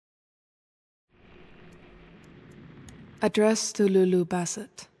Addressed to Lulu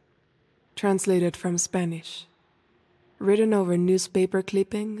Bassett. Translated from Spanish. Written over newspaper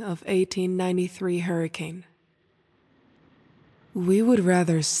clipping of 1893 hurricane. We would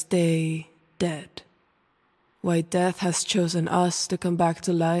rather stay dead. Why death has chosen us to come back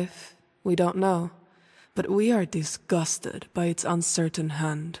to life, we don't know, but we are disgusted by its uncertain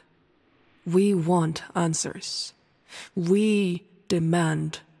hand. We want answers. We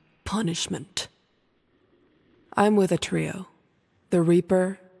demand punishment. I'm with a trio. The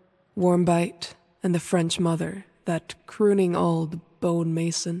Reaper, Warmbite, and the French Mother, that crooning old bone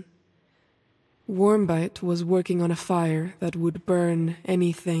mason. Warmbite was working on a fire that would burn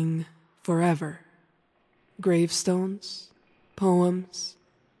anything forever. Gravestones, poems,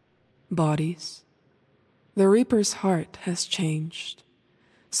 bodies. The Reaper's heart has changed.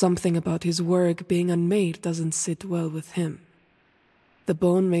 Something about his work being unmade doesn't sit well with him. The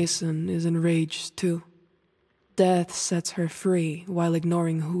bone mason is enraged too. Death sets her free while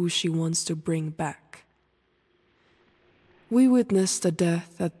ignoring who she wants to bring back. We witnessed a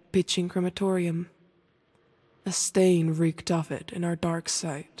death at Pitching Crematorium. A stain reeked of it in our dark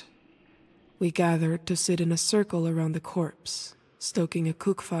sight. We gathered to sit in a circle around the corpse, stoking a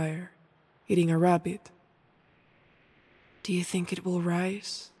cook fire, eating a rabbit. "Do you think it will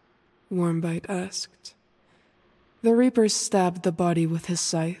rise?" Warmbite asked. The Reaper stabbed the body with his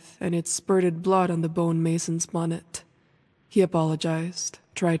scythe, and it spurted blood on the bone mason's bonnet. He apologized,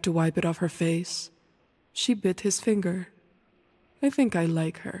 tried to wipe it off her face. She bit his finger. I think I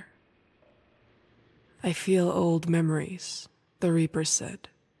like her. "I feel old memories," the Reaper said.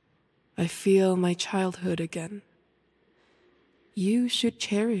 "I feel my childhood again." "You should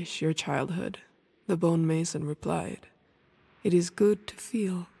cherish your childhood," the bone mason replied. "It is good to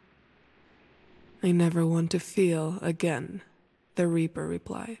feel." "I never want to feel again," the Reaper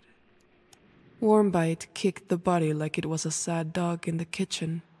replied. Warmbite kicked the body like it was a sad dog in the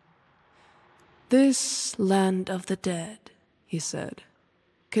kitchen. "This land of the dead," he said.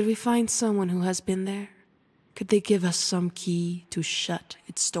 "Could we find someone who has been there? Could they give us some key to shut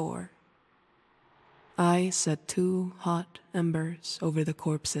its door?" I set 2 hot embers over the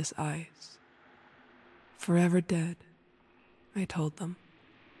corpse's eyes. "Forever dead," I told them.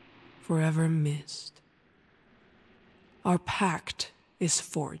 "Forever missed. Our pact is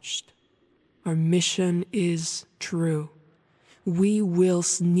forged. Our mission is true. We will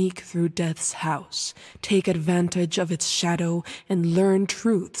sneak through death's house, take advantage of its shadow, and learn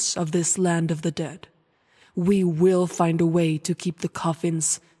truths of this land of the dead. We will find a way to keep the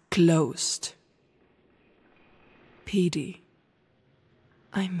coffins closed." Petey,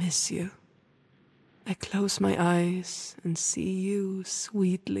 I miss you. I close my eyes and see you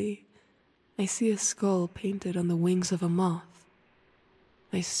sweetly. I see a skull painted on the wings of a moth.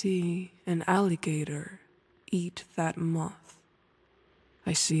 I see an alligator eat that moth.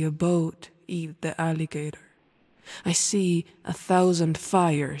 I see a boat eat the alligator. I see 1,000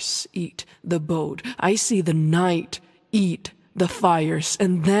 fires eat the boat. I see the night eat the fires,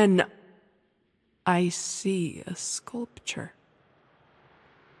 and then I see a sculpture.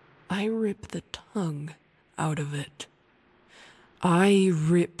 I rip the tongue out of it. I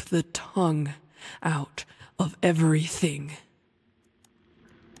rip the tongue out of everything.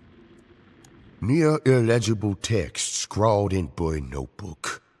 Near illegible text scrawled in boy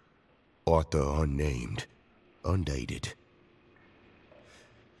notebook. Author unnamed, undated.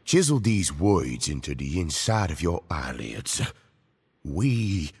 Chisel these words into the inside of your eyelids.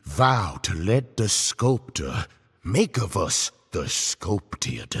 We vow to let the sculptor make of us the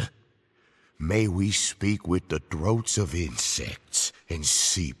sculpted. May we speak with the throats of insects and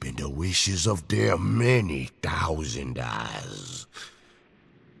seep into wishes of their many thousand eyes.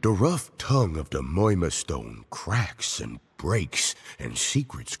 The rough tongue of the Moima stone cracks and breaks, and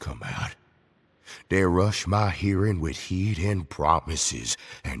secrets come out. They rush my hearing with heat and promises,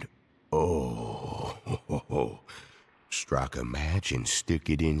 and strike a match and stick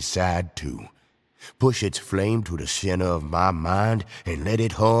it inside too. Push its flame to the center of my mind and let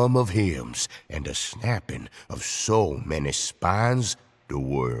it hum of hymns, and the snapping of so many spines, the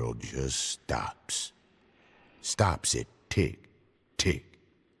world just stops. Stops it tick, tick,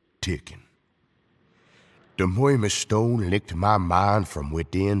 ticking. The Moima stone licked my mind from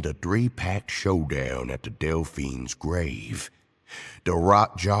within the 3-packed showdown at the Delphine's grave. The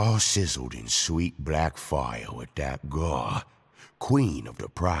rock jaw sizzled in sweet black fire with that Gar, queen of the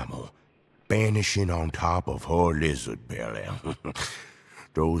primal, banishing on top of her lizard belly.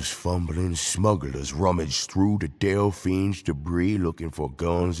 Those fumbling smugglers rummaged through the Delphine's debris looking for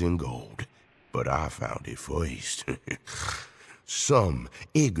guns and gold, but I found it first. Some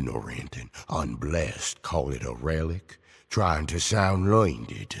ignorant and unblessed call it a relic, trying to sound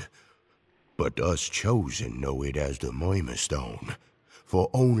learned. But us chosen know it as the Murmur Stone, for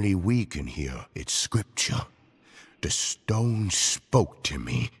only we can hear its scripture. The stone spoke to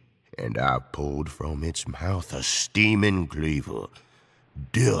me, and I pulled from its mouth a steaming cleaver.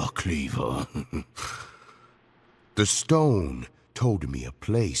 Dear cleaver. The stone told me a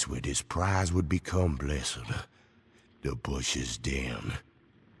place where this prize would become blessed. The bush's den.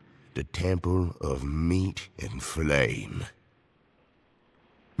 The temple of meat and flame.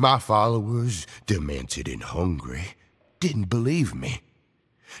 My followers, demented and hungry, didn't believe me.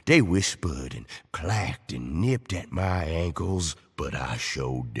 They whispered and clacked and nipped at my ankles, but I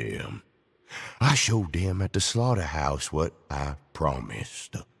showed them. I showed them at the slaughterhouse what I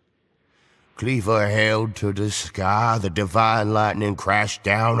promised. Cleaver held to the sky, the divine lightning crashed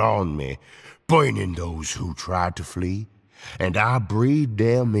down on me, burning those who tried to flee, and I breathed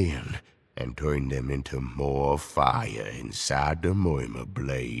them in and turned them into more fire inside the Murmur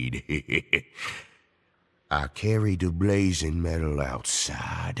blade. I carried the blazing metal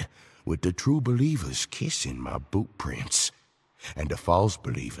outside, with the true believers kissing my boot prints, and the false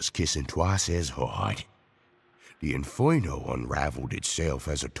believers kissing twice as hard. The inferno unraveled itself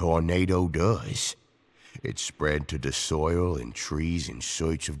as a tornado does. It spread to the soil and trees in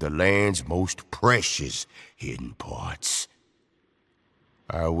search of the land's most precious hidden parts.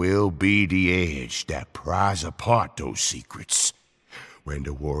 I will be the edge that pries apart those secrets. When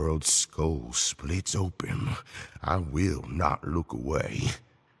the world's skull splits open, I will not look away.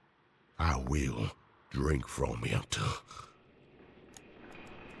 I will drink from it.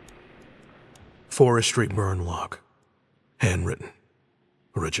 Forestry burn log. Handwritten.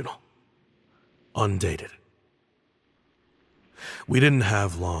 Original. Undated. We didn't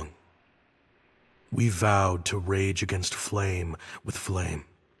have long. We vowed to rage against flame with flame.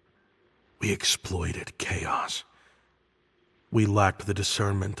 We exploited chaos. We lacked the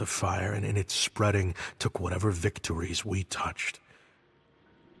discernment of fire, and in its spreading took whatever victories we touched.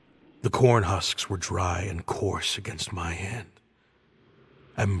 The corn husks were dry and coarse against my hand.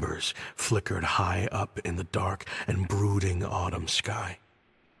 Embers flickered high up in the dark and brooding autumn sky.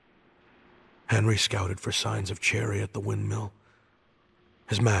 Henry scouted for signs of Cherry at the windmill.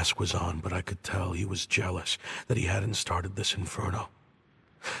 His mask was on, but I could tell he was jealous that he hadn't started this inferno.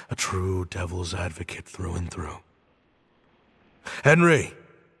 A true devil's advocate through and through. "Henry!"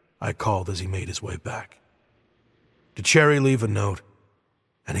 I called as he made his way back. "Did Cherry leave a note?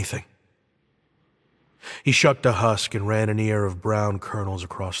 Anything?" He shucked a husk and ran an ear of brown kernels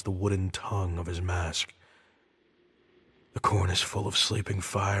across the wooden tongue of his mask. "The corn is full of sleeping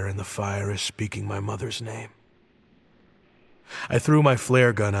fire, and the fire is speaking my mother's name." I threw my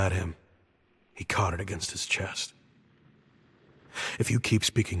flare gun at him. He caught it against his chest. "If you keep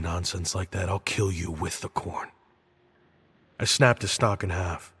speaking nonsense like that, I'll kill you with the corn." I snapped his stock in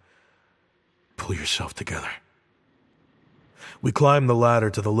half. "Pull yourself together." We climbed the ladder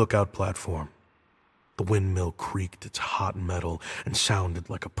to the lookout platform. The windmill creaked its hot metal and sounded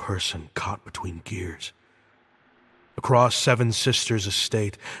like a person caught between gears. Across Seven Sisters'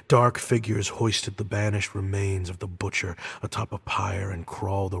 estate, dark figures hoisted the banished remains of the butcher atop a pyre and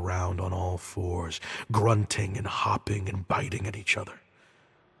crawled around on all fours, grunting and hopping and biting at each other.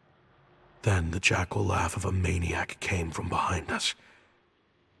 Then the jackal laugh of a maniac came from behind us.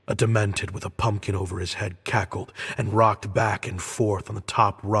 A demented with a pumpkin over his head cackled and rocked back and forth on the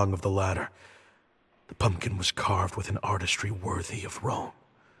top rung of the ladder. The pumpkin was carved with an artistry worthy of Rome.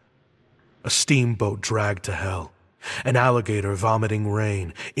 A steamboat dragged to hell, an alligator vomiting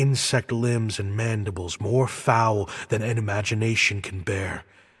rain, insect limbs and mandibles more foul than an imagination can bear,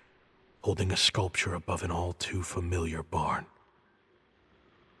 holding a sculpture above an all-too familiar barn.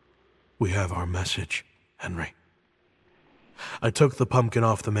 "We have our message, Henry." I took the pumpkin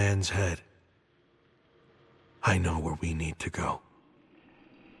off the man's head. "I know where we need to go."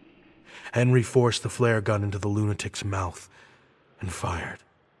 Henry forced the flare gun into the lunatic's mouth and fired.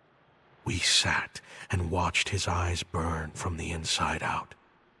 We sat and watched his eyes burn from the inside out,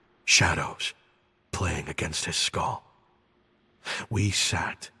 shadows playing against his skull. We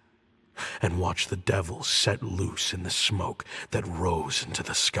sat and watched the devil set loose in the smoke that rose into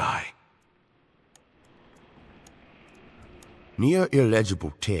the sky. Near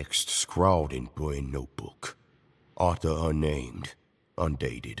illegible text scrawled in burned notebook. Author unnamed,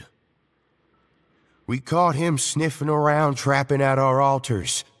 undated. We caught him sniffing around, trapping at our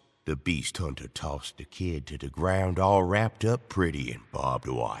altars. The beast hunter tossed the kid to the ground, all wrapped up pretty in barbed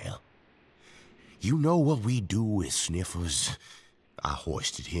wire. You know what we do with sniffers? I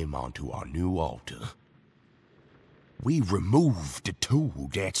hoisted him onto our new altar. We removed the tool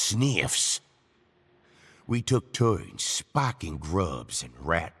that sniffs. We took turns spiking grubs and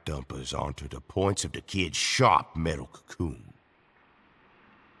rat dumpers onto the points of the kid's sharp metal cocoon.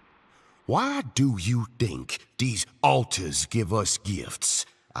 "Why do you think these altars give us gifts?"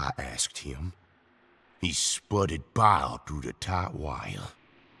 I asked him. He sputtered bile through the tight wire.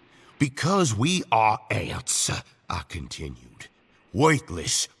 "Because we are ants," I continued,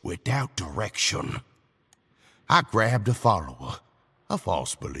 "worthless without direction." I grabbed a follower, a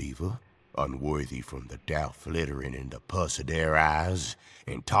false believer, unworthy from the doubt flittering in the pus of their eyes,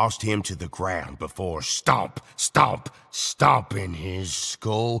 and tossed him to the ground before stomp, stomp, stomping his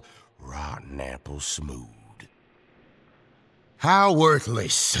skull rotten apple smooth. "How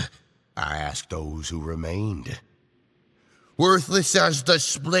worthless?" I asked those who remained. "Worthless as the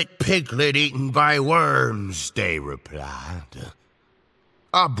split piglet eaten by worms," they replied.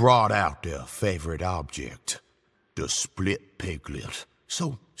 I brought out their favorite object, the split piglet,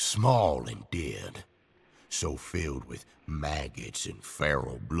 so small and dead, so filled with maggots and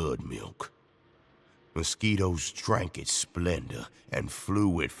feral blood milk. Mosquitoes drank its splendor and flew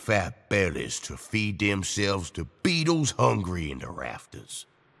with fat bellies to feed themselves to beetles hungry in the rafters.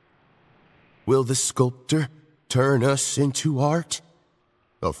 "Will the sculptor turn us into art?"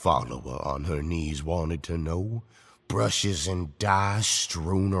 a follower on her knees wanted to know, brushes and dye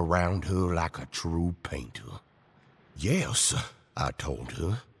strewn around her like a true painter. "Yes," I told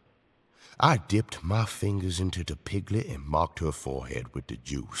her. I dipped my fingers into the piglet and marked her forehead with the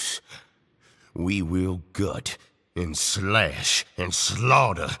juice. "We will gut and slash and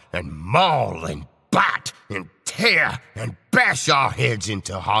slaughter and maul and bite and tear and bash our heads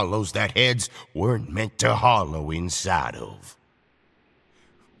into hollows that heads weren't meant to hollow inside of.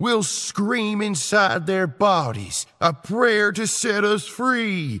 We'll scream inside their bodies, a prayer to set us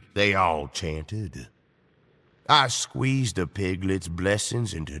free," they all chanted. I squeezed the piglet's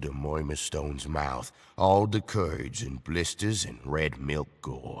blessings into the Moima Stone's mouth, all the curds and blisters and red milk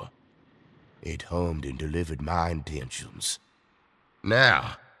gore. It hummed and delivered my intentions.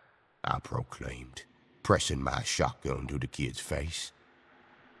 "Now," I proclaimed, pressing my shotgun to the kid's face,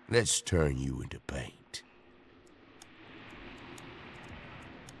 "let's turn you into paint."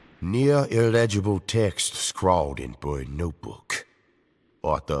 Near illegible text scrawled in bird notebook.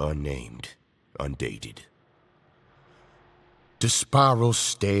 Author unnamed, undated. The spiral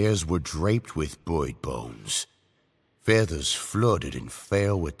stairs were draped with bird bones. Feathers fluttered and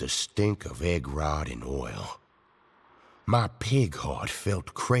fell with the stink of egg rot and oil. My pig heart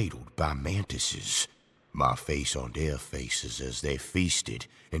felt cradled by mantises, my face on their faces as they feasted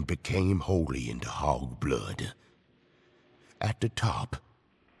and became holy in the hog blood. At the top,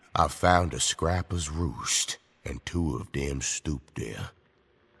 I found a scrapper's roost, and two of them stooped there.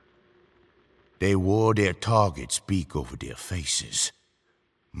 They wore their target's beak over their faces.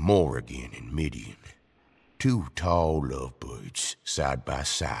 Morrigan and Midian, two tall lovebirds, side by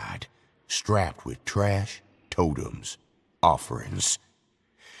side, strapped with trash, totems, offerings.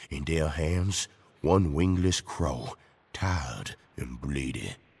 In their hands, one wingless crow, tired and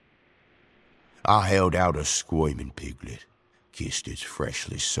bleeding. I held out a squirming piglet, kissed its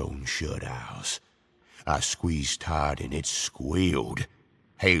freshly sewn shut eyes. I squeezed hard and it squealed,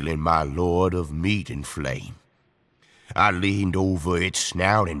 hailing my lord of meat and flame. I leaned over its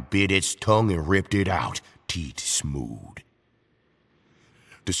snout and bit its tongue and ripped it out, teeth smooth.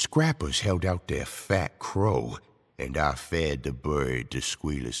 The scrappers held out their fat crow, and I fed the bird the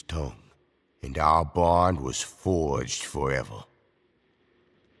squealer's tongue, and our bond was forged forever.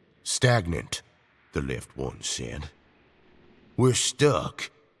 "Stagnant," the left one said. "We're stuck,"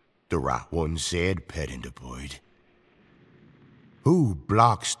 the right one said, petting the bird. "Who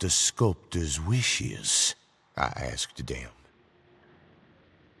blocks the sculptor's wishes?" I asked them.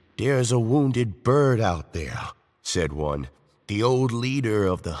 "There's a wounded bird out there," said one, "the old leader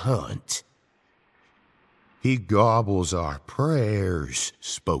of the hunt." "He gobbles our prayers,"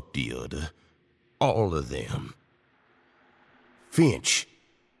 spoke the other. "All of them." "Finch,"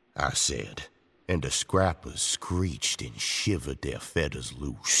 I said, and the scrappers screeched and shivered their feathers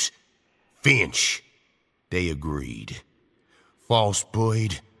loose. "Finch," they agreed. "False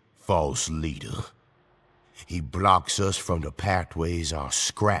bird, false leader. He blocks us from the pathways our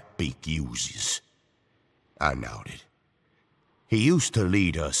scrap beak uses." I nodded. "He used to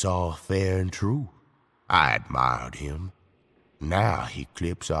lead us all fair and true. I admired him. Now he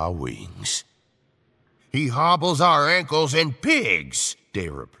clips our wings." "He hobbles our ankles and pigs," they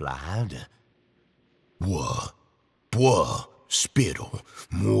replied. "Bwah, bwah, spittle,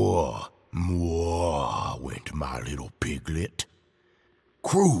 mwah, mwah," went my little piglet.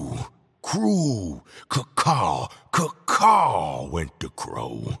 "Crew, crew, caw-caw, caw-caw," went the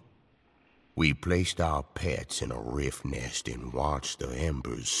crow. We placed our pets in a rift nest and watched the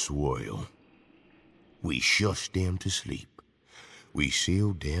embers swirl. We shushed them to sleep. We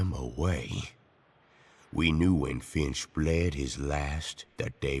sealed them away. We knew when Finch bled his last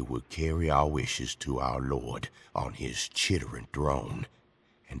that they would carry our wishes to our Lord on his chittering throne,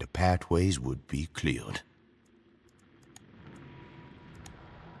 and the pathways would be cleared.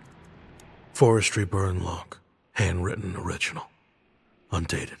 Forestry burn log, handwritten original,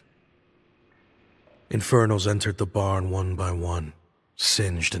 undated. Infernals entered the barn one by one,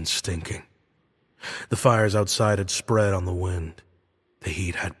 singed and stinking. The fires outside had spread on the wind. The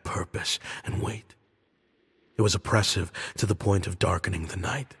heat had purpose and weight. It was oppressive to the point of darkening the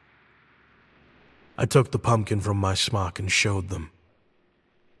night. I took the pumpkin from my smock and showed them.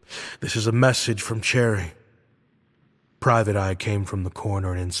 "This is a message from Cherry." Private Eye came from the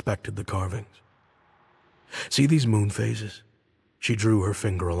corner and inspected the carvings. "See these moon phases?" She drew her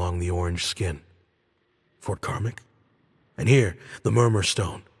finger along the orange skin. "Fort Karmic? And here, the Murmur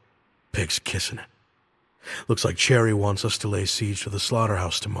Stone. Pigs kissing it. Looks like Cherry wants us to lay siege to the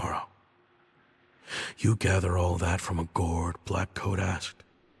slaughterhouse tomorrow." "You gather all that from a gourd?" Blackcoat asked.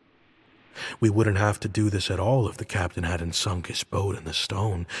 "We wouldn't have to do this at all if the captain hadn't sunk his boat in the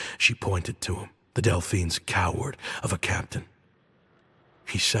stone." She pointed to him, the Delphine's coward of a captain.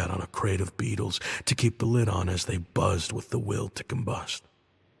 He sat on a crate of beetles to keep the lid on as they buzzed with the will to combust.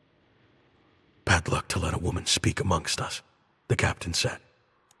 "Bad luck to let a woman speak amongst us," the captain said.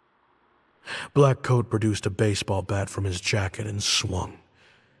 Blackcoat produced a baseball bat from his jacket and swung.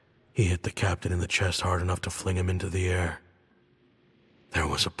 He hit the captain in the chest hard enough to fling him into the air. There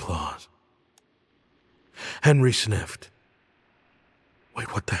was applause. Henry sniffed.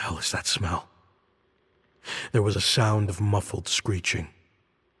 "Wait, what the hell is that smell?" There was a sound of muffled screeching.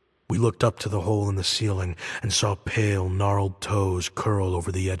 We looked up to the hole in the ceiling and saw pale, gnarled toes curl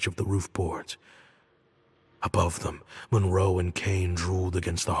over the edge of the roof boards. Above them, Monroe and Kane drooled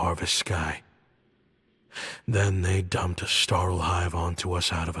against the harvest sky. Then they dumped a startle hive onto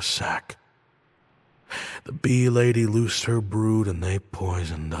us out of a sack. The bee lady loosed her brood and they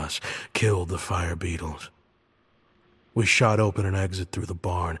poisoned us, killed the fire beetles. We shot open an exit through the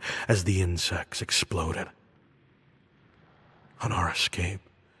barn as the insects exploded. On our escape,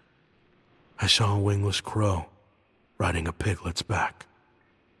 I saw a wingless crow riding a piglet's back.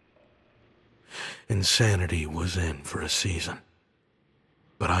 Insanity was in for a season,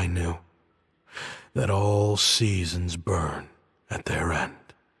 but I knew that all seasons burn at their end.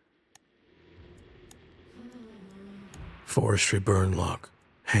 Forestry burn log,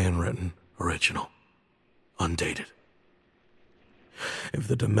 handwritten, original, undated. If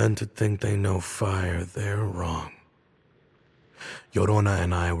the demented think they know fire, they're wrong. Llorona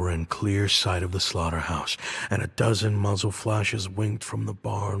and I were in clear sight of the slaughterhouse, and a dozen muzzle flashes winked from the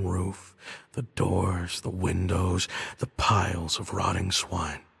barn roof, the doors, the windows, the piles of rotting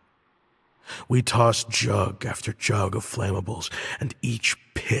swine. We tossed jug after jug of flammables, and each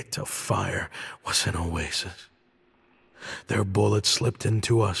pit of fire was an oasis. Their bullets slipped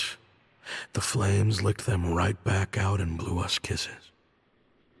into us. The flames licked them right back out and blew us kisses.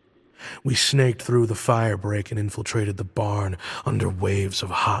 We snaked through the fire break and infiltrated the barn under waves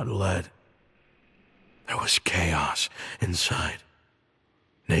of hot lead. There was chaos inside.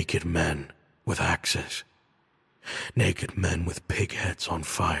 Naked men with axes. Naked men with pig heads on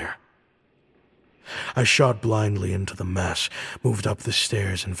fire. I shot blindly into the mess, moved up the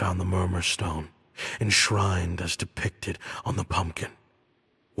stairs and found the Murmur Stone, enshrined as depicted on the pumpkin,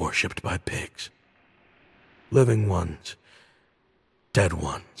 worshipped by pigs. Living ones, dead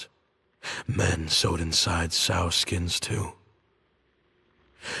ones, men sewed inside sow skins too.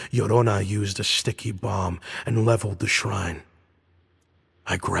 Llorona used a sticky bomb and leveled the shrine.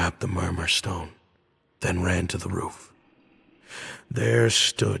 I grabbed the Murmur Stone, then ran to the roof. There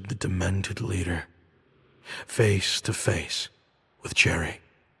stood the demented leader, face to face with Cherry.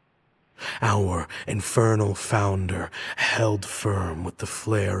 Our infernal founder held firm with the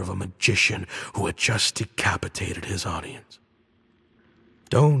flair of a magician who had just decapitated his audience.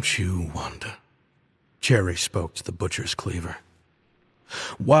 "Don't you wonder?" Cherry spoke to the butcher's cleaver.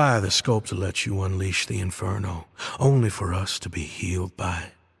 "Why the sculptor let you unleash the inferno, only for us to be healed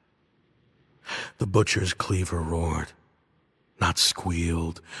by?" The butcher's cleaver roared, not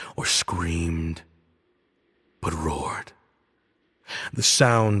squealed or screamed, but roared. The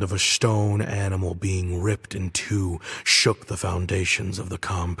sound of a stone animal being ripped in two shook the foundations of the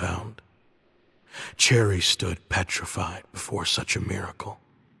compound. Cherry stood petrified before such a miracle.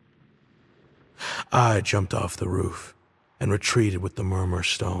 I jumped off the roof and retreated with the Murmur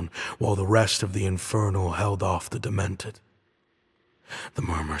Stone while the rest of the infernal held off the demented. The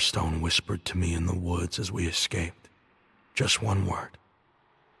murmur stone whispered to me in the woods as we escaped. Just one word.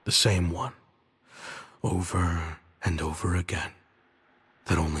 The same one. Over and over again.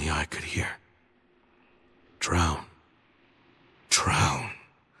 That only I could hear. Drown. Drown.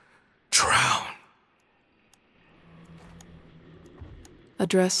 Drown.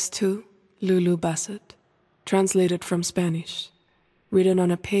 Addressed to Lulu Bassett. Translated from Spanish. Written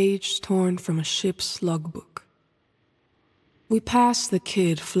on a page torn from a ship's logbook. We passed the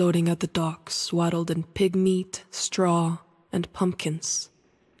kid floating at the docks, swaddled in pig meat, straw, and pumpkins.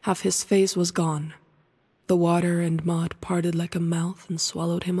 Half his face was gone. The water and mud parted like a mouth and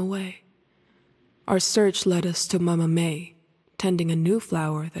swallowed him away. Our search led us to Mama May, tending a new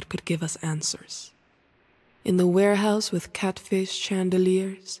flower that could give us answers. In the warehouse with catfish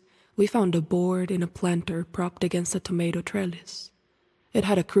chandeliers, we found a board in a planter propped against a tomato trellis. It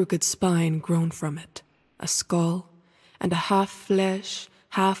had a crooked spine grown from it, a skull, and a half-flesh,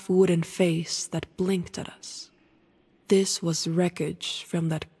 half-wooden face that blinked at us. This was wreckage from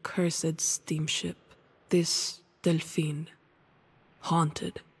that cursed steamship, this Delphine.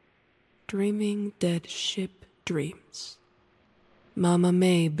 Haunted. Dreaming dead ship dreams. Mama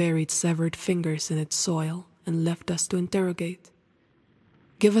May buried severed fingers in its soil and left us to interrogate.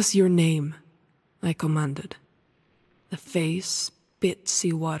 "Give us your name," I commanded. The face spit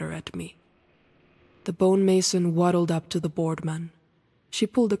seawater at me. The bone mason waddled up to the boardman. She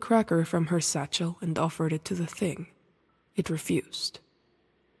pulled a cracker from her satchel and offered it to the thing. It refused.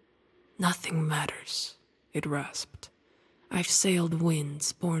 "Nothing matters," it rasped. "I've sailed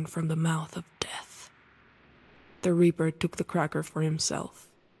winds born from the mouth of death." The reaper took the cracker for himself.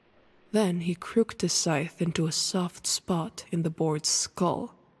 Then he crooked his scythe into a soft spot in the board's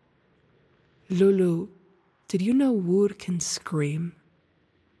skull. "Lulu, did you know wood can scream?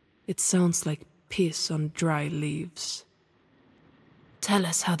 It sounds like piss on dry leaves." "Tell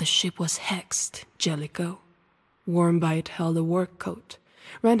us how the ship was hexed, Jellicoe." Warmbite held a work coat,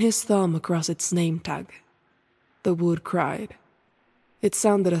 ran his thumb across its name tag. The wood cried. It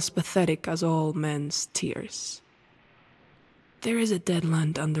sounded as pathetic as all men's tears. "There is a dead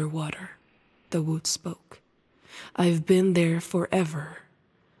land underwater," the wood spoke. "I've been there forever.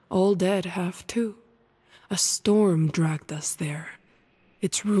 All dead have too. A storm dragged us there.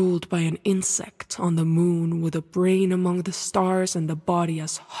 It's ruled by an insect on the moon with a brain among the stars and a body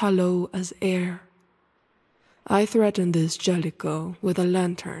as hollow as air. I threatened this Jellicoe with a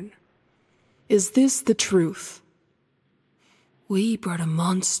lantern. Is this the truth? We brought a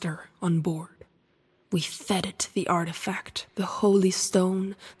monster on board. We fed it the artifact, the holy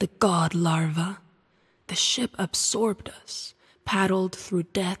stone, the god larva. The ship absorbed us, paddled through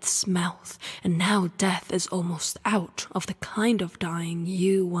death's mouth, and now death is almost out of the kind of dying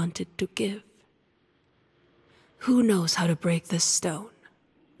you wanted to give. Who knows how to break this stone?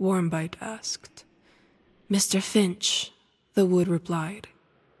 Warmbite asked. Mr. Finch, the wood replied,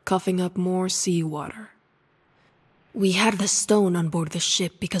 coughing up more seawater. We had the stone on board the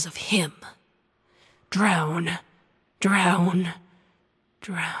ship because of him. Drown, drown,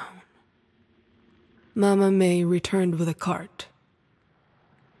 drown. Mama May returned with a cart.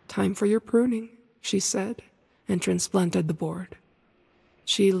 Time for your pruning, she said, and transplanted the board.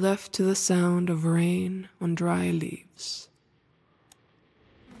 She left to the sound of rain on dry leaves.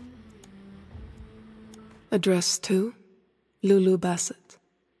 Addressed to Lulu Bassett.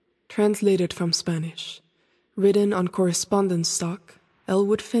 Translated from Spanish. Written on correspondence stock,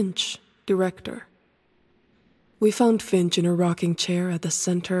 Elwood Finch, director. We found Finch in a rocking chair at the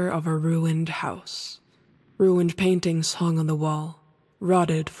center of a ruined house. Ruined paintings hung on the wall,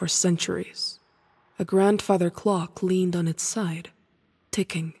 rotted for centuries. A grandfather clock leaned on its side,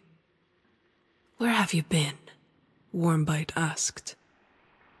 ticking. Where have you been? Warmbite asked.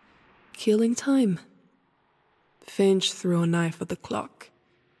 Killing time. Finch threw a knife at the clock.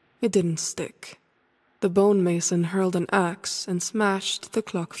 It didn't stick. The bone mason hurled an axe and smashed the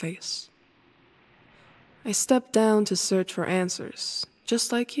clock face. I stepped down to search for answers,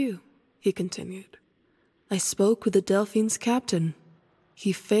 just like you, he continued. I spoke with the Delphine's captain.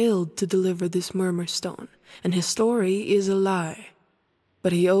 He failed to deliver this murmur stone, and his story is a lie.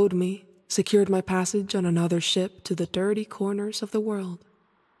 But he owed me, secured my passage on another ship to the dirty corners of the world.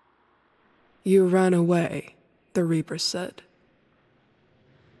 You ran away, the Reaper said.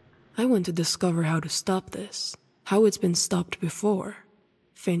 I went to discover how to stop this, how it's been stopped before,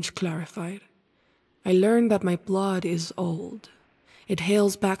 Finch clarified. I learned that my blood is old. It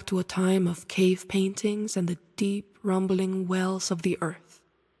hails back to a time of cave paintings and the deep, rumbling wells of the earth.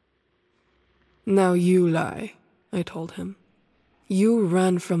 Now you lie, I told him. You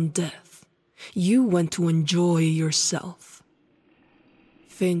ran from death. You went to enjoy yourself.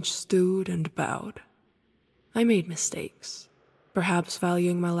 Finch stood and bowed. I made mistakes. Perhaps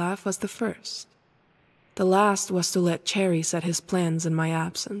valuing my laugh was the first. The last was to let Cherry set his plans in my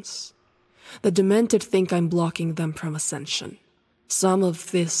absence. The demented think I'm blocking them from ascension. Some of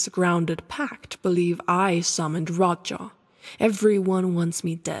this grounded pact believe I summoned Rotjaw. Everyone wants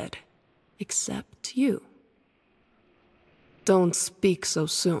me dead, except you. Don't speak so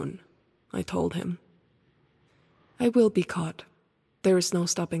soon, I told him. I will be caught. There is no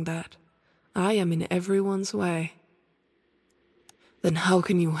stopping that. I am in everyone's way. Then how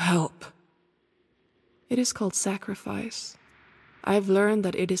can you help? It is called sacrifice. I've learned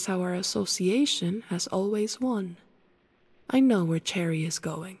that it is how our association has always won. I know where Cherry is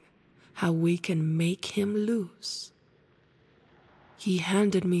going, how we can make him lose. He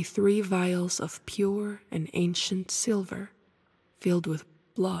handed me 3 vials of pure and ancient silver, filled with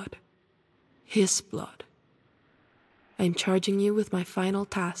blood. His blood. I'm charging you with my final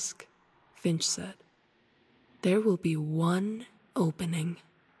task, Finch said. There will be one opening.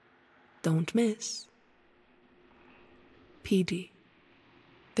 Don't miss. PD.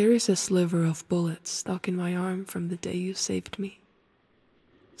 There is a sliver of bullet stuck in my arm from the day you saved me.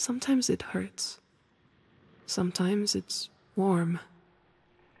 Sometimes it hurts. Sometimes it's warm.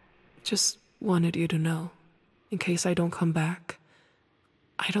 Just wanted you to know, in case I don't come back.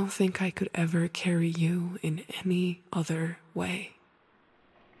 I don't think I could ever carry you in any other way.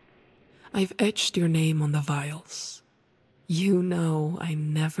 I've etched your name on the vials. You know I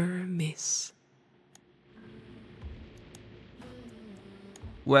never miss.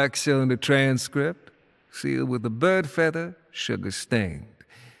 Wax cylinder transcript, sealed with a bird feather, sugar-stained,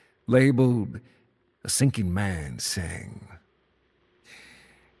 labeled, "A Sinking Man Sang."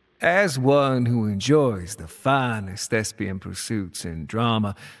 As one who enjoys the finest thespian pursuits and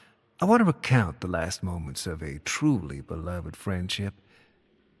drama, I want to recount the last moments of a truly beloved friendship.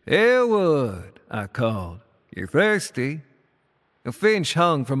 "Elwood," I called. "You thirsty?" A Finch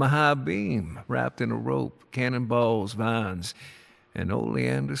hung from a high beam, wrapped in a rope, cannonballs, vines, and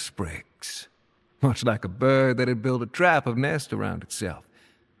oleander sprigs, much like a bird that had built a trap of nest around itself.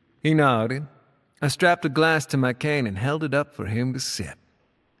 He nodded. I strapped a glass to my cane and held it up for him to sip.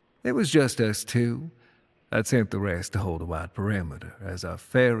 It was just us two. I'd sent the rest to hold a wide perimeter as our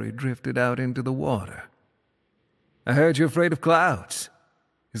ferry drifted out into the water. "I heard you're afraid of clouds.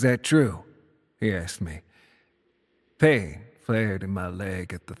 Is that true?" he asked me. Pain flared in my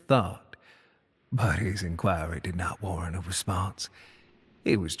leg at the thought, but his inquiry did not warrant a response.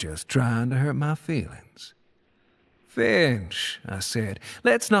 He was just trying to hurt my feelings. "Finch," I said,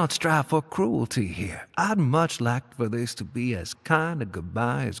 "let's not strive for cruelty here. I'd much like for this to be as kind a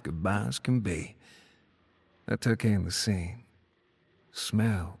goodbye as goodbyes can be." I took in the scene,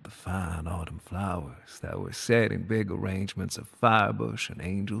 smelled the fine autumn flowers that were set in big arrangements of firebush and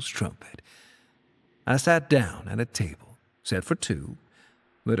angel's trumpet. I sat down at a table, set for 2,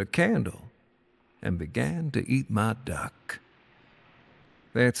 lit a candle, and began to eat my duck.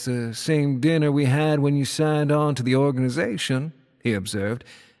 "That's the same dinner we had when you signed on to the organization," he observed.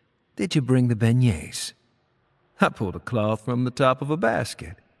 "Did you bring the beignets?" I pulled a cloth from the top of a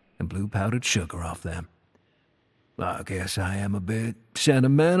basket and blew powdered sugar off them. "I guess I am a bit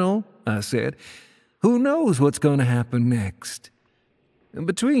sentimental," I said. "Who knows what's going to happen next?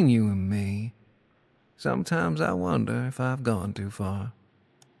 Between you and me, sometimes I wonder if I've gone too far."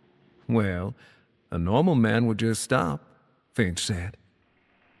 "Well, a normal man would just stop," Finch said.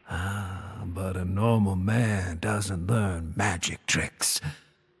 But a normal man doesn't learn magic tricks."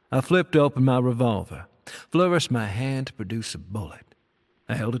 I flipped open my revolver, flourished my hand to produce a bullet.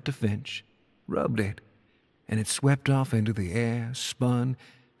 I held it to Finch, rubbed it, and it swept off into the air, spun,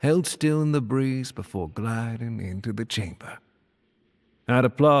 held still in the breeze before gliding into the chamber. I'd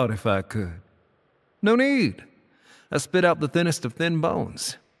applaud if I could. No need. I spit out the thinnest of thin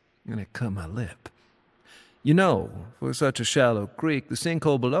bones, and it cut my lip. You know, for such a shallow creek, the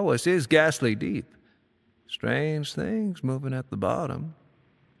sinkhole below us is ghastly deep. Strange things moving at the bottom.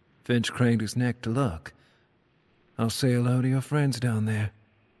 Finch craned his neck to look. "I'll say hello to your friends down there."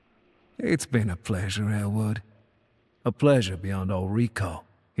 "It's been a pleasure, Elwood. A pleasure beyond all recall,"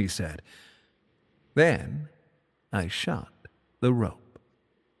 he said. Then I shot the rope.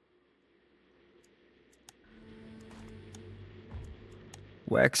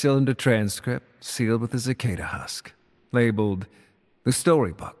 Wax cylinder transcript, sealed with a cicada husk, labeled "The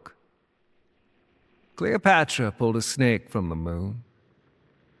Storybook." Cleopatra pulled a snake from the moon.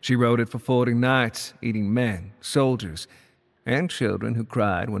 She rode it for 40 nights, eating men, soldiers, and children who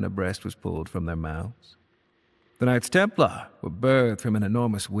cried when a breast was pulled from their mouths. The Knights Templar were birthed from an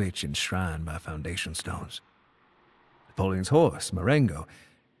enormous witch enshrined by foundation stones. Napoleon's horse, Marengo,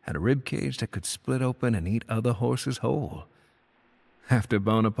 had a rib cage that could split open and eat other horses whole. After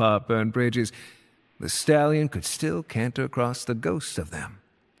Bonaparte burned bridges, the stallion could still canter across the ghosts of them.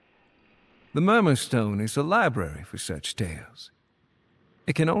 The Murmurstone is a library for such tales.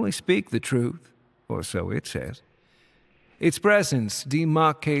 It can only speak the truth, or so it says. Its presence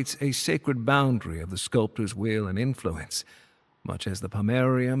demarcates a sacred boundary of the sculptor's will and influence, much as the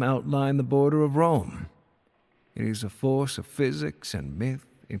Pomerium outlined the border of Rome. It is a force of physics and myth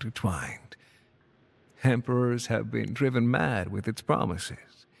intertwined. Emperors have been driven mad with its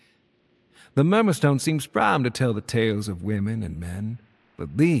promises. The Murmurstone seems primed to tell the tales of women and men,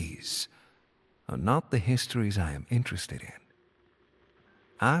 but these are not the histories I am interested in.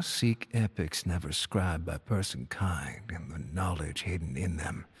 I seek epics never scribed by person kind and the knowledge hidden in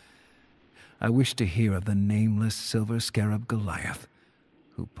them. I wish to hear of the nameless silver scarab Goliath,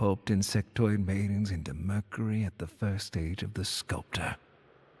 who pulped insectoid maidens into mercury at the first stage of the sculptor.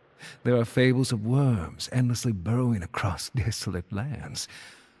 There are fables of worms endlessly burrowing across desolate lands,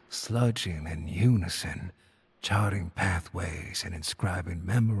 sludging in unison, charting pathways and inscribing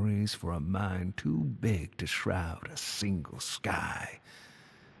memories for a mind too big to shroud a single sky.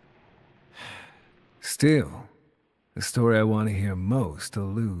 Still, the story I want to hear most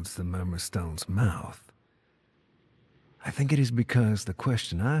eludes the Murmurstone's mouth. I think it is because the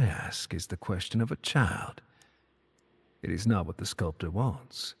question I ask is the question of a child. It is not what the sculptor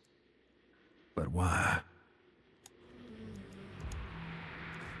wants, but why.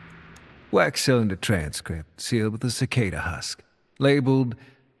 Wax cylinder transcript sealed with a cicada husk, labeled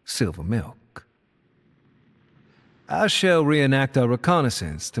Silver Milk. I shall reenact our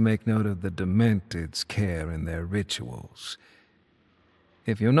reconnaissance to make note of the Demented's care in their rituals.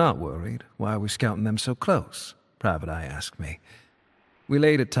 If you're not worried, why are we scouting them so close? Private Eye asked me. We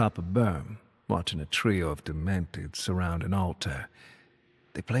laid atop a berm, watching a trio of Dementeds surround an altar.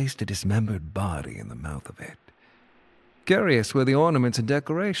 They placed a dismembered body in the mouth of it. Curious were the ornaments and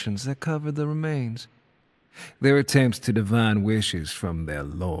decorations that covered the remains. Their attempts to divine wishes from their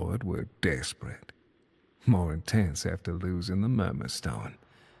lord were desperate, more intense after losing the Murmurstone.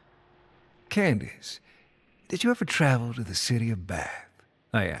 Candace, did you ever travel to the city of Bath?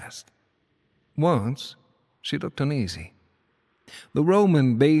 I asked. Once. She looked uneasy. The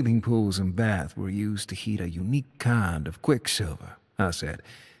Roman bathing pools in Bath were used to heat a unique kind of quicksilver, I said.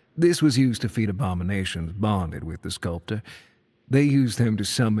 This was used to feed abominations bonded with the sculptor. They used them to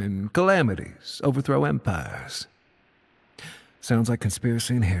summon calamities, overthrow empires. Sounds like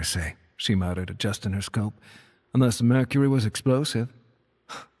conspiracy and hearsay, she muttered, adjusting her scope. Unless the mercury was explosive.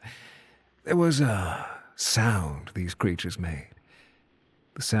 There was a sound these creatures made.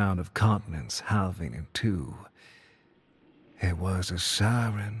 The sound of continents halving in two. It was a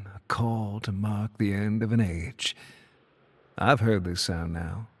siren, a call to mark the end of an age. I've heard this sound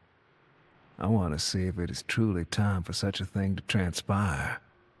now. I want to see if it is truly time for such a thing to transpire.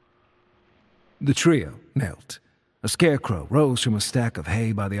 The trio knelt. A scarecrow rose from a stack of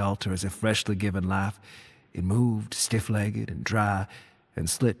hay by the altar as if freshly given life. It moved, stiff-legged and dry, and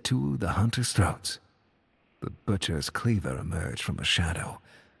slit two of the hunters' throats. The butcher's cleaver emerged from a shadow.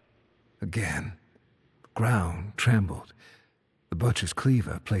 Again, the ground trembled. The butcher's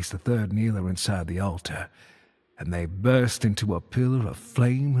cleaver placed the third kneeler inside the altar, and they burst into a pillar of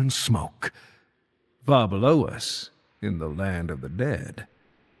flame and smoke. Far below us, in the land of the dead,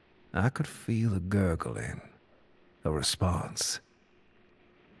 I could feel a gurgling, a response.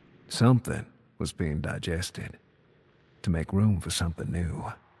 Something was being digested to make room for something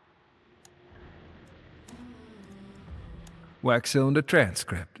new. Wax cylinder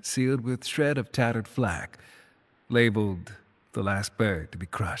transcript, sealed with shred of tattered flag, labeled the last bird to be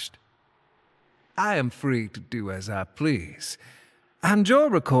crushed. I am free to do as I please. I enjoy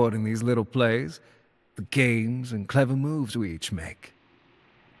recording these little plays, the games and clever moves we each make.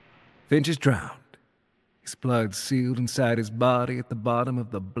 Finch is drowned, his blood sealed inside his body at the bottom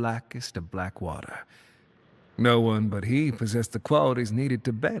of the blackest of black water. No one but he possessed the qualities needed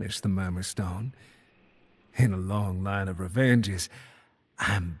to banish the Murmurstone. In a long line of revenges,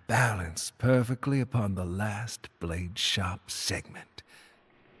 I'm balanced perfectly upon the last blade-sharp segment.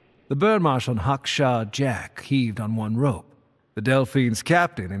 The bird marshal and Hawkshaw Jack heaved on one rope. The Delphine's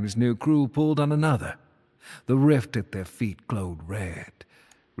captain and his new crew pulled on another. The rift at their feet glowed red,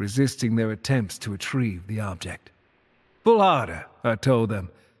 resisting their attempts to retrieve the object. Pull harder, I told them.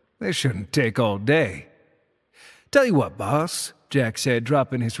 This shouldn't take all day. Tell you what, boss, Jack said,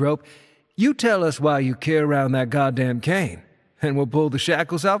 dropping his rope. You tell us why you carry around that goddamn cane, and we'll pull the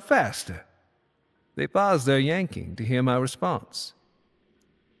shackles out faster. They paused their yanking to hear my response.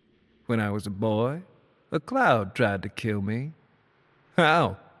 When I was a boy, a cloud tried to kill me.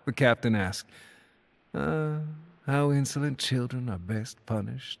 How? the captain asked. How insolent children are best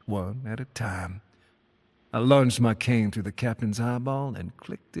punished, one at a time. I lunged my cane through the captain's eyeball and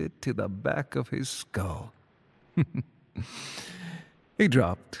clicked it to the back of his skull. He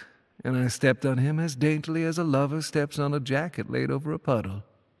dropped, and I stepped on him as daintily as a lover steps on a jacket laid over a puddle.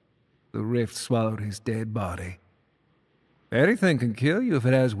 The rift swallowed his dead body. Anything can kill you if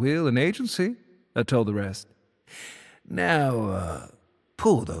it has will and agency, I told the rest. Now,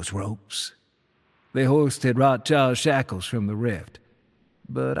 pull those ropes. They hoisted Rothschild's shackles from the rift,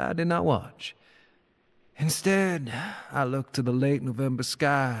 but I did not watch. Instead, I looked to the late November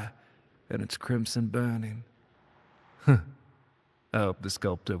sky and its crimson burning. I hope the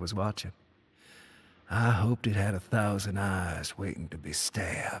sculptor was watching. I hoped it had 1,000 eyes waiting to be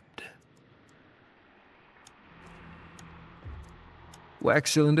stabbed.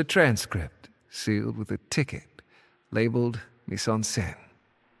 Wax cylinder transcript, sealed with a ticket, labeled Mise en scène.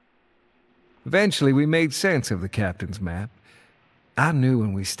 Eventually, we made sense of the captain's map. I knew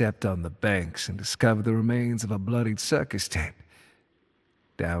when we stepped on the banks and discovered the remains of a bloodied circus tent.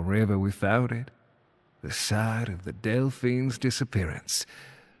 Downriver, we found it. The site of the Delphine's disappearance.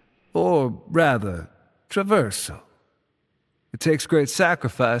 Or rather, traversal. It takes great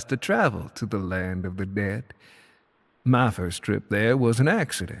sacrifice to travel to the land of the dead. My first trip there was an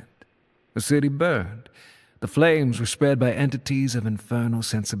accident. The city burned. The flames were spread by entities of infernal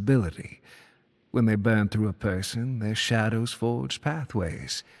sensibility. When they burned through a person, their shadows forged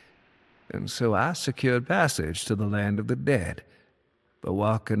pathways. And so I secured passage to the land of the dead by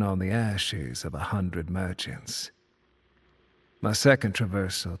walking on the ashes of 100 merchants. My second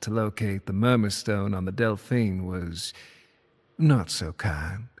traversal to locate the murmur stone on the Delphine was not so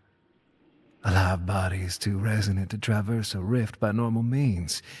kind. A live body is too resonant to traverse a rift by normal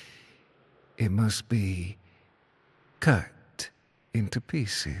means. It must be cut into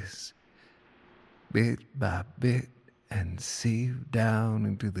pieces, bit by bit, and sieved down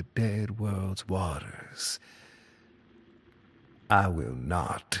into the dead world's waters. I will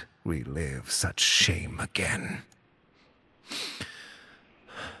not relive such shame again.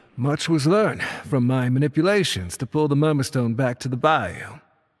 Much was learned from my manipulations to pull the Murmurstone back to the bayou.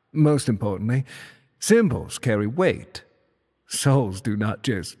 Most importantly, symbols carry weight. Souls do not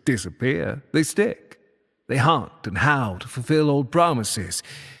just disappear, they stick. They haunt and howl to fulfill old promises.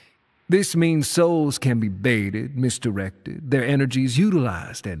 This means souls can be baited, misdirected, their energies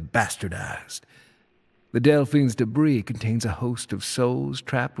utilized and bastardized. The Delphine's debris contains a host of souls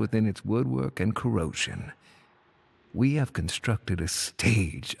trapped within its woodwork and corrosion. We have constructed a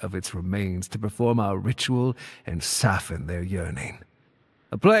stage of its remains to perform our ritual and soften their yearning.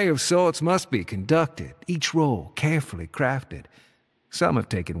 A play of sorts must be conducted, each role carefully crafted. Some have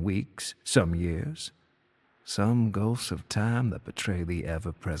taken weeks, some years. Some ghosts of time that betray the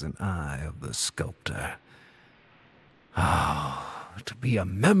ever-present eye of the sculptor. To be a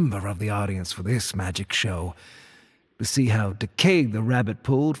member of the audience for this magic show, to see how decayed the rabbit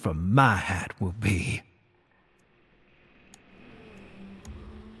pulled from my hat will be.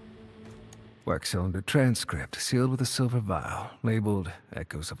 Wax cylinder transcript, sealed with a silver vial, labeled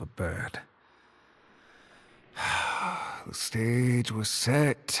Echoes of a Bird. The stage was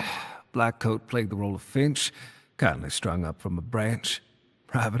set. Blackcoat played the role of Finch, kindly strung up from a branch.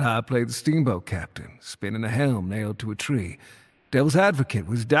 Private Eye played the steamboat captain, spinning a helm nailed to a tree. Devil's Advocate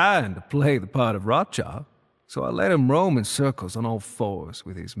was dying to play the part of Rothschild, so I let him roam in circles on all fours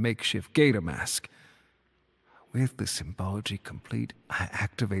with his makeshift gator mask. With the symbology complete, I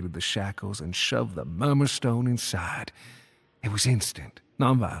activated the shackles and shoved the murmur stone inside. It was instant,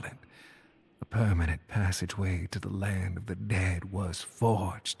 nonviolent. A permanent passageway to the land of the dead was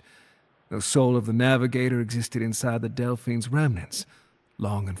forged. The soul of the navigator existed inside the Delphine's remnants,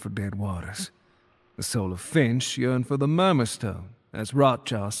 longing for dead waters. The soul of Finch yearned for the murmur stone, as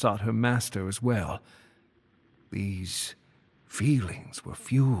Rothschild sought her master as well. These feelings were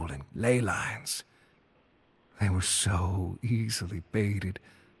fueling ley lines. They were so easily baited,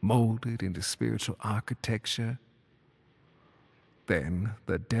 molded into spiritual architecture. Then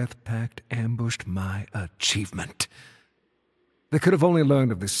the Death Pact ambushed my achievement. They could have only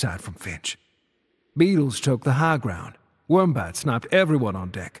learned of this site from Finch. Beetles choked the high ground. Wormbite sniped everyone on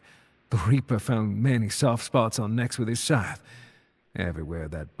deck. The Reaper found many soft spots on necks with his scythe. Everywhere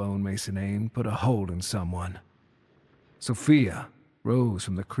that bone mason aimed put a hole in someone. Sophia rose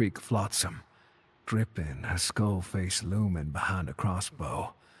from the creek flotsam, dripping, her skull face looming behind a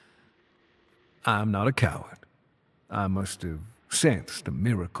crossbow. I'm not a coward. I must have sensed a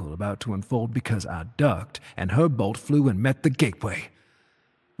miracle about to unfold because I ducked, and her bolt flew and met the gateway.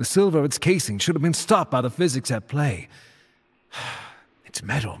 The silver of its casing should have been stopped by the physics at play. Its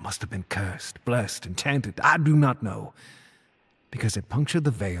metal must have been cursed, blessed, enchanted. I do not know. Because it punctured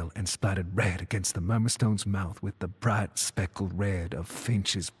the veil and splattered red against the Murmurstone's mouth with the bright speckled red of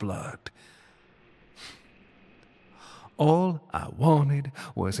Finch's blood. All I wanted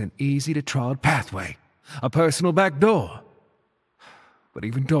was an easy-to-trod pathway, a personal back door. But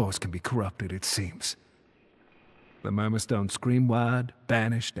even doors can be corrupted, it seems. The Murmurstone screamed wide,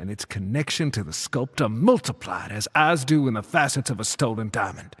 vanished, and its connection to the sculptor multiplied as eyes do in the facets of a stolen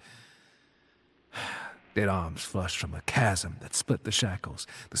diamond. Dead arms flushed from a chasm that split the shackles,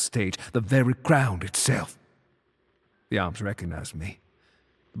 the stage, the very ground itself. The arms recognized me.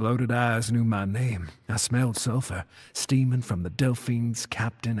 The bloated eyes knew my name. I smelled sulfur, steaming from the Delphine's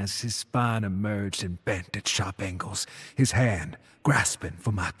captain as his spine emerged and bent at sharp angles, his hand grasping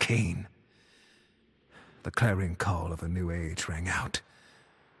for my cane. The clarion call of a new age rang out.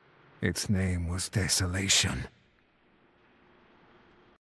 Its name was Desolation.